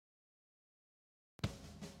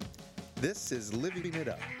This is Living It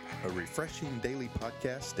Up, a refreshing daily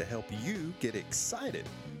podcast to help you get excited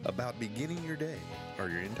about beginning your day or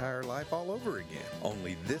your entire life all over again.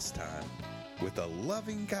 Only this time with a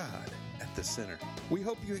loving God at the center. We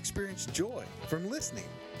hope you experience joy from listening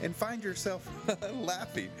and find yourself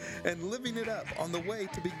laughing and living it up on the way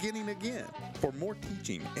to beginning again. For more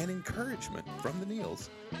teaching and encouragement from the Neals,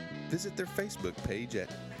 visit their Facebook page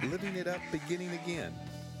at Living It Up Beginning Again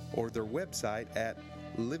or their website at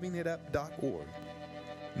livingitup.org.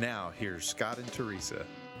 Now, here's Scott and Teresa.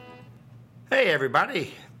 Hey,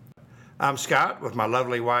 everybody. I'm Scott with my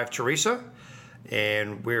lovely wife, Teresa,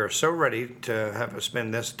 and we're so ready to have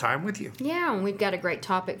spend this time with you. Yeah, and we've got a great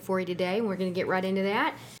topic for you today, and we're going to get right into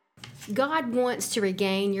that. God wants to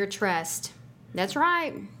regain your trust. That's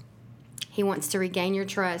right. He wants to regain your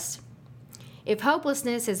trust. If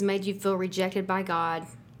hopelessness has made you feel rejected by God,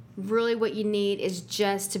 really what you need is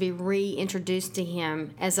just to be reintroduced to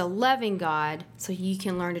Him as a loving God so you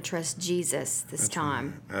can learn to trust Jesus this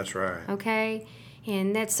time. Right. That's right. Okay?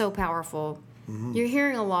 And that's so powerful. Mm-hmm. You're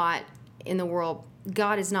hearing a lot in the world,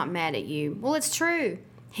 God is not mad at you. Well, it's true.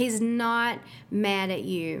 He's not mad at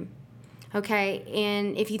you. Okay?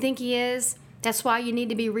 And if you think He is, that's why you need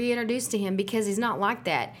to be reintroduced to Him, because He's not like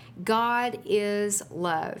that. God is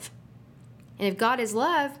love. And if God is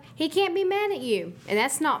love, He can't be mad at you. And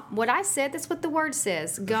that's not what I said. That's what the Word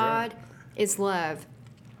says. God is love.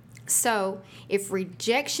 So if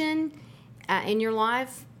rejection in your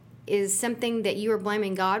life is something that you are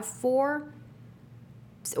blaming God for,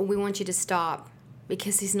 we want you to stop,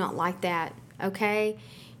 because He's not like that, okay?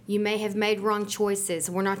 You may have made wrong choices.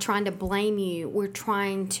 We're not trying to blame you. We're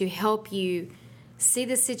trying to help you see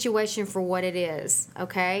the situation for what it is,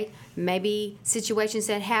 okay? Maybe situations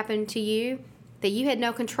that happened to you that you had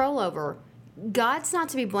no control over. God's not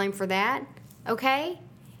to be blamed for that, okay?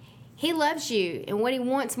 He loves you, and what He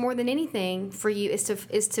wants more than anything for you is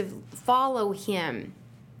to follow Him,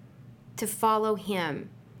 to follow Him.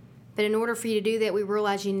 But in order for you to do that, we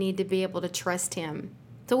realize you need to be able to trust Him.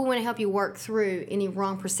 So we want to help you work through any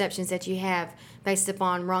wrong perceptions that you have based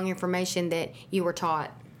upon wrong information that you were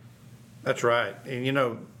taught. That's right. And you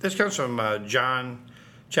know, this comes from John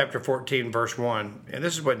chapter 14, verse 1. And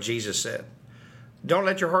this is what Jesus said. Don't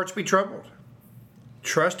let your hearts be troubled.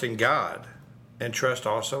 Trust in God and trust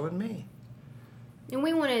also in me. And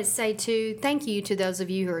we want to say, too, thank you to those of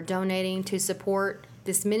you who are donating to support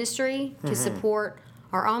this ministry, to support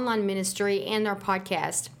our online ministry and our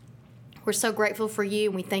podcast. We're so grateful for you,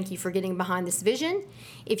 and we thank you for getting behind this vision.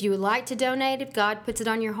 If you would like to donate, if God puts it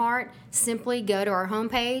on your heart, simply go to our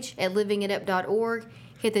homepage at livingitup.org,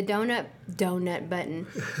 hit the donate button,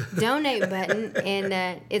 donate button,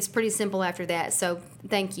 and it's pretty simple after that. So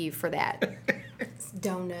thank you for that. It's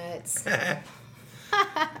donuts.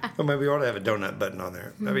 Well, maybe we ought to have a donut button on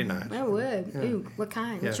there. That'd be nice. I would. Yeah. Ooh, what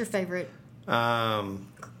kind? What's your favorite?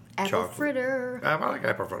 Apple chocolate. Fritter. I like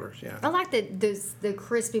apple fritters, yeah. I like the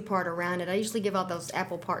crispy part around it. I usually give all those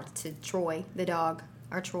apple parts to Troy, the dog,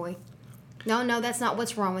 our Troy. No, that's not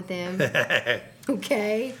what's wrong with them.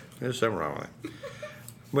 Okay. There's something wrong with it.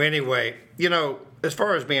 Well, anyway, you know, as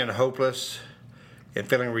far as being hopeless and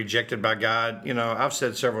feeling rejected by God, you know, I've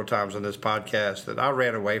said several times on this podcast that I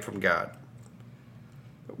ran away from God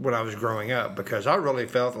when I was growing up, because I really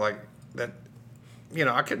felt like that, you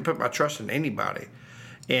know, I couldn't put my trust in anybody.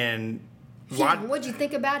 And what'd you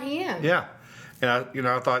think about Him? Yeah. And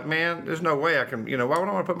I thought, man, there's no way I can, why would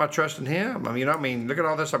I want to put my trust in Him? I mean, look at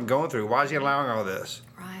all this I'm going through. Why is He allowing all this?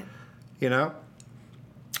 Right.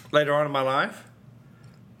 Later on in my life,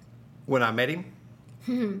 when I met Him,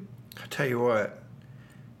 I tell you what,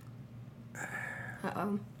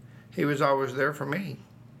 He was always there for me.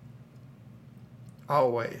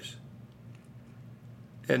 Always.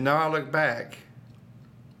 And now I look back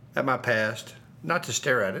at my past, not to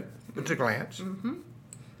stare at it, but to glance. Mm-hmm.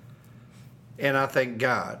 And I thank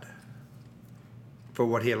God for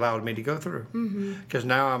what He allowed me to go through. Because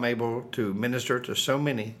now I'm able to minister to so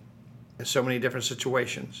many in so many different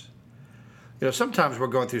situations. Sometimes we're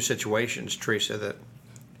going through situations, Teresa, that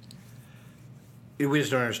we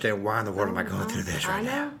just don't understand, why in the world am I going through this right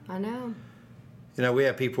now? I know. We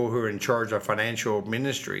have people who are in charge of financial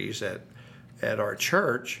ministries at our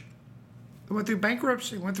church. They went through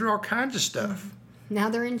bankruptcy, went through all kinds of stuff. Now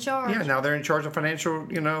they're in charge. Yeah, now they're in charge of financial,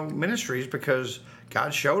 ministries, because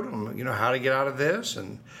God showed them, how to get out of this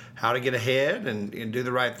and how to get ahead and do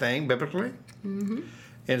the right thing biblically. Mm-hmm.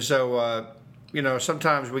 And so,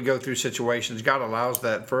 sometimes we go through situations. God allows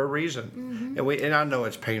that for a reason. Mm-hmm. And I know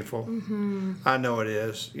it's painful. Mm-hmm. I know it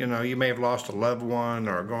is. You may have lost a loved one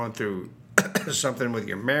or going through something with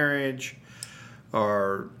your marriage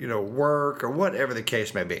or, work or whatever the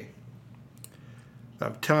case may be.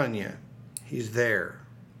 I'm telling you, he's there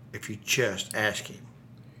if you just ask him.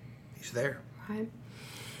 He's there. Right.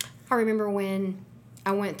 I remember when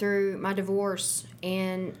I went through my divorce,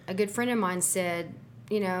 and a good friend of mine said,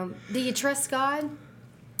 do you trust God?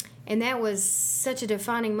 And that was such a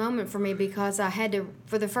defining moment for me, because I had to,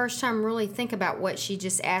 for the first time, really think about what she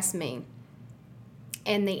just asked me.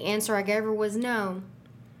 And the answer I gave her was no.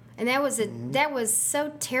 And that was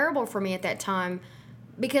so terrible for me at that time,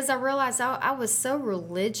 because I realized I was so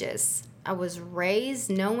religious. I was raised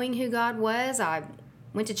knowing who God was. I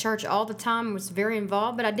went to church all the time, was very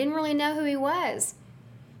involved, but I didn't really know who he was.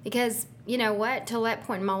 Because, you know what, till that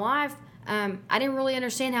point in my life, I didn't really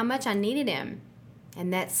understand how much I needed him.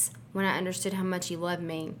 And that's when I understood how much he loved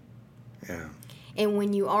me. Yeah. And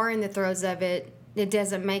when you are in the throes of it, it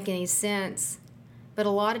doesn't make any sense. But a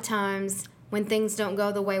lot of times, when things don't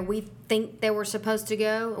go the way we think they were supposed to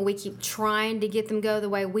go, and we keep trying to get them go the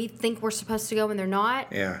way we think we're supposed to go when they're not,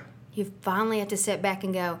 Yeah. you finally have to step back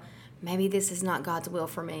and go, maybe this is not God's will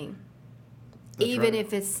for me. That's Even right.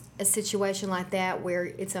 if it's a situation like that where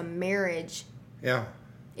it's a marriage. Yeah.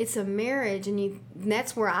 It's a marriage, and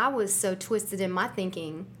that's where I was so twisted in my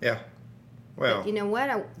thinking. Yeah. Well, But you know what?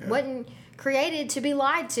 I wasn't created to be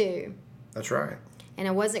lied to. that's right. And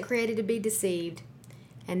I wasn't created to be deceived.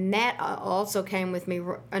 And that also came with me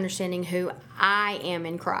understanding who I am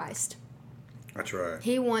in Christ. That's right.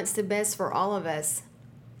 He wants the best for all of us.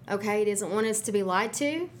 Okay? He doesn't want us to be lied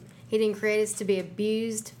to. He didn't create us to be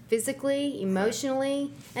abused physically,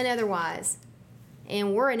 emotionally, and otherwise.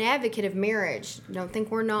 And we're an advocate of marriage. Don't think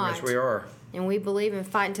we're not. Yes, we are. And we believe in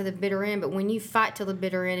fighting to the bitter end. But when you fight till the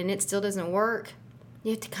bitter end and it still doesn't work,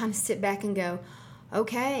 you have to kind of sit back and go,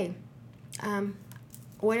 okay,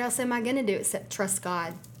 what else am I going to do except trust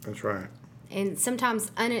God? That's right. And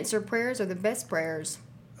sometimes unanswered prayers are the best prayers.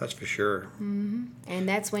 That's for sure. And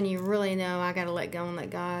that's when you really know I got to let go and let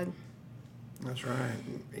God. That's right.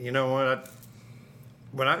 You know what?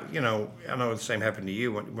 I know the same happened to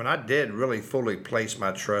you. When I did really fully place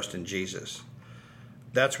my trust in Jesus,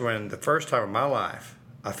 that's when the first time in my life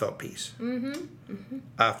I felt peace.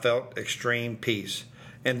 I felt extreme peace,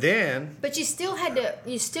 and then But you still had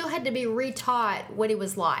to be retaught what he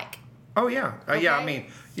was like. oh yeah, Okay.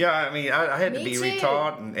 I had to Me be too.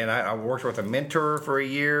 retaught, and I worked with a mentor for a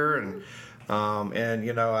year, and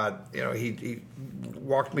he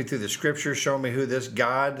walked me through the scriptures, showing me who this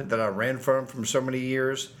God that I ran from so many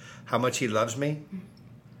years, how much he loves me,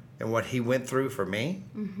 and what he went through for me.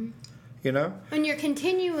 You know, When you're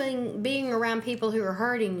continuing being around people who are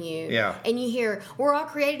hurting you, Yeah. and you hear, we're all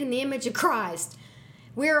created in the image of Christ.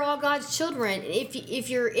 We're all God's children. If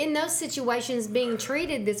you're in those situations being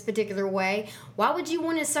treated this particular way, why would you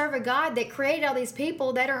want to serve a God that created all these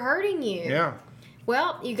people that are hurting you? yeah,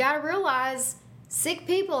 Well, you got to realize sick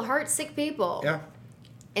people hurt sick people. yeah,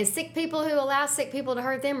 And sick people who allow sick people to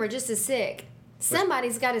hurt them are just as sick.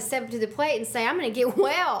 Somebobody's got to step up to the plate and say, I'm going to get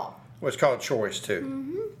well. well, it's called choice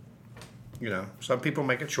too. You know, some people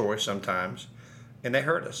make a choice sometimes, and they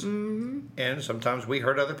hurt us, and sometimes we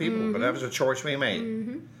hurt other people. But that was a choice we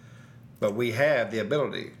made. But we have the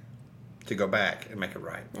ability to go back and make it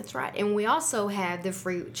right. That's right. And we also have the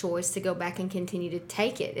free choice to go back and continue to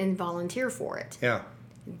take it and volunteer for it. Yeah,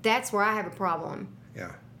 That's where I have a problem.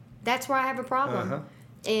 yeah, That's where I have a problem. Uh-huh.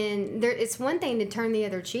 And it's one thing to turn the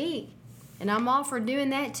other cheek. And I'm all for doing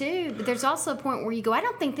that too. But there's also a point where you go, I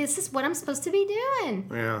don't think this is what I'm supposed to be doing.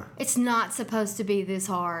 yeah. It's not supposed to be this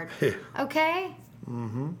hard. Yeah. Okay?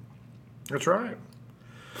 That's right.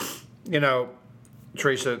 You know,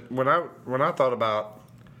 Teresa, when I thought about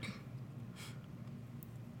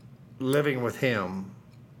living with him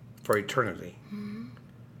for eternity,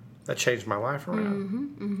 that changed my life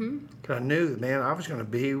around. Because I knew, man, I was going to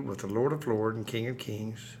be with the Lord of Lords and King of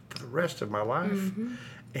Kings for the rest of my life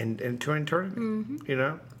and to eternity. You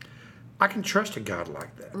know, I can trust a God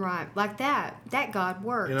like that. Right. Like that. That God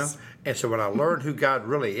works. You know, and so when I learned who God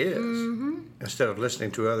really is, instead of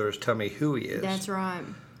listening to others tell me who He is, That's right.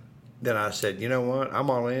 then I said, you know what, I'm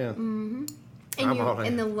all in.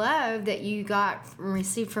 And the love that you got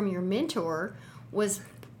received from your mentor was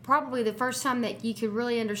probably the first time that you could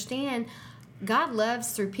really understand God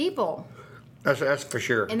loves through people. That's for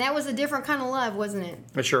sure. And that was a different kind of love, wasn't it?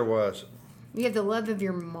 It sure was. You have the love of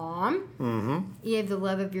your mom. You have the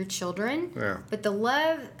love of your children. Yeah. But the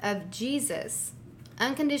love of Jesus,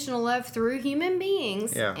 unconditional love through human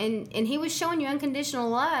beings, Yeah. and he was showing you unconditional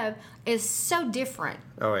love, is so different.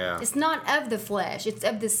 Oh yeah, It's not of the flesh, it's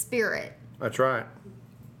of the spirit. that's right.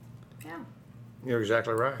 Yeah. You're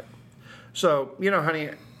exactly right. So you know, honey,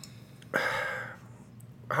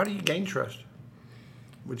 how do you gain trust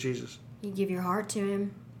with Jesus? You give your heart to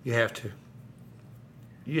him. You have to.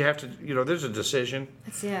 You have to, there's a decision.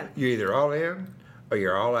 That's it. You're either all in or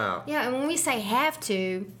you're all out. Yeah, and when we say have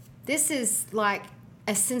to, this is like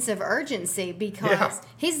a sense of urgency because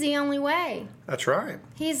He's the only way. That's right.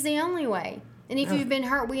 He's the only way. And if you've been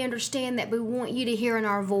hurt, we understand that. We want you to hear in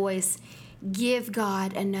our voice, give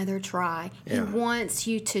God another try. He wants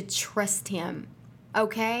you to trust Him.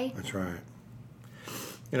 Okay? That's right.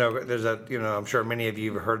 There's I'm sure many of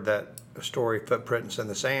you have heard that story, footprints in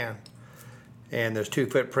the sand. And there's two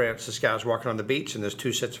footprints. This guy's walking on the beach, and there's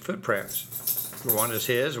two sets of footprints. One is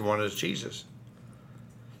his, and one is Jesus.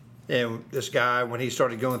 And this guy, when he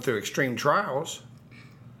started going through extreme trials,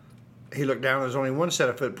 he looked down, there's only one set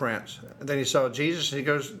of footprints. And then he saw Jesus, and he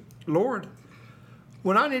goes, Lord,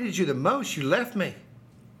 when I needed you the most, you left me.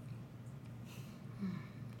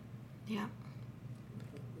 Yeah.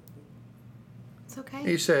 It's okay.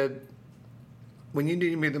 He said, when you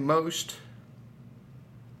needed me the most,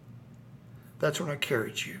 that's when I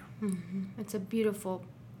carried you. Mm-hmm. It's a beautiful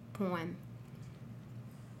poem.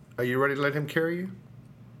 Are you ready to let Him carry you?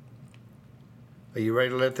 Are you ready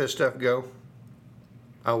to let this stuff go?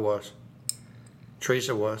 I was.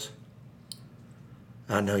 Teresa was.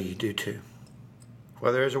 I know you do too.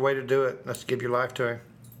 Well, there is a way to do it. Let's give your life to Him.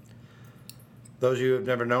 Those of you who have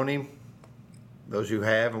never known Him, those who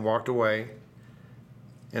have and walked away,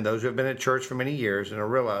 and those who have been at church for many years and are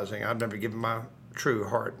realizing I've never given my true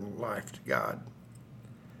heart and life to God.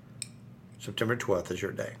 September 12th is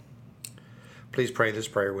your day. Please pray this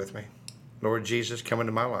prayer with me. Lord Jesus, come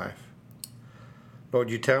into my life. Lord,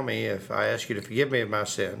 you tell me if I ask you to forgive me of my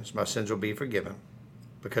sins will be forgiven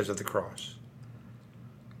because of the cross.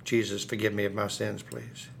 Jesus, forgive me of my sins,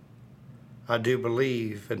 please. I do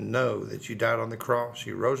believe and know that you died on the cross.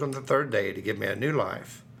 You rose on the third day to give me a new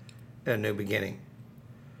life and a new beginning.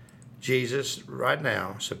 Jesus, right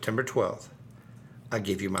now, September 12th, I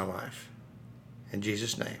give you my life. In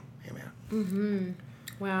Jesus' name, amen. Mm-hmm.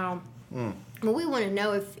 Wow. Well, we want to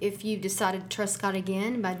know if you've decided to trust God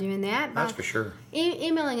again by doing that. That's for sure.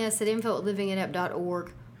 Emailing us at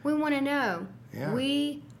info@livingitup.org. We want to know. Yeah.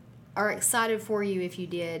 We are excited for you if you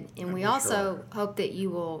did. And we also hope that you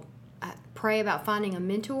will pray about finding a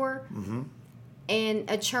mentor and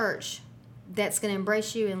a church that's going to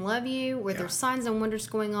embrace you and love you, where there's signs and wonders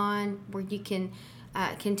going on, where you can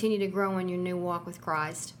continue to grow in your new walk with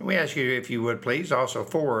Christ. We ask you, if you would please, also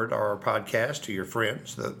forward our podcast to your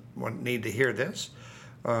friends that need to hear this.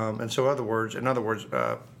 In other words,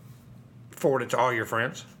 forward it to all your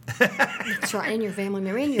friends. That's right, and your family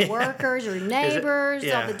members, and your workers, your neighbors,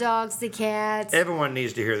 all the dogs, the cats. Everyone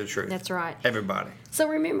needs to hear the truth. That's right. Everybody. So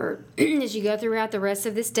remember, as you go throughout the rest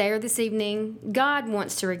of this day or this evening, God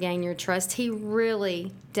wants to regain your trust. He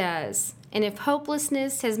really does. And if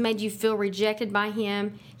hopelessness has made you feel rejected by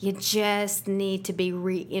Him, you just need to be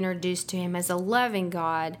reintroduced to Him as a loving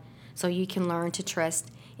God so you can learn to trust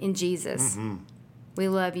in Jesus. Mm-hmm. We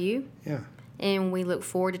love you. Yeah. And we look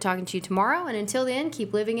forward to talking to you tomorrow. And until then,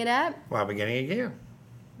 keep living it up while beginning again.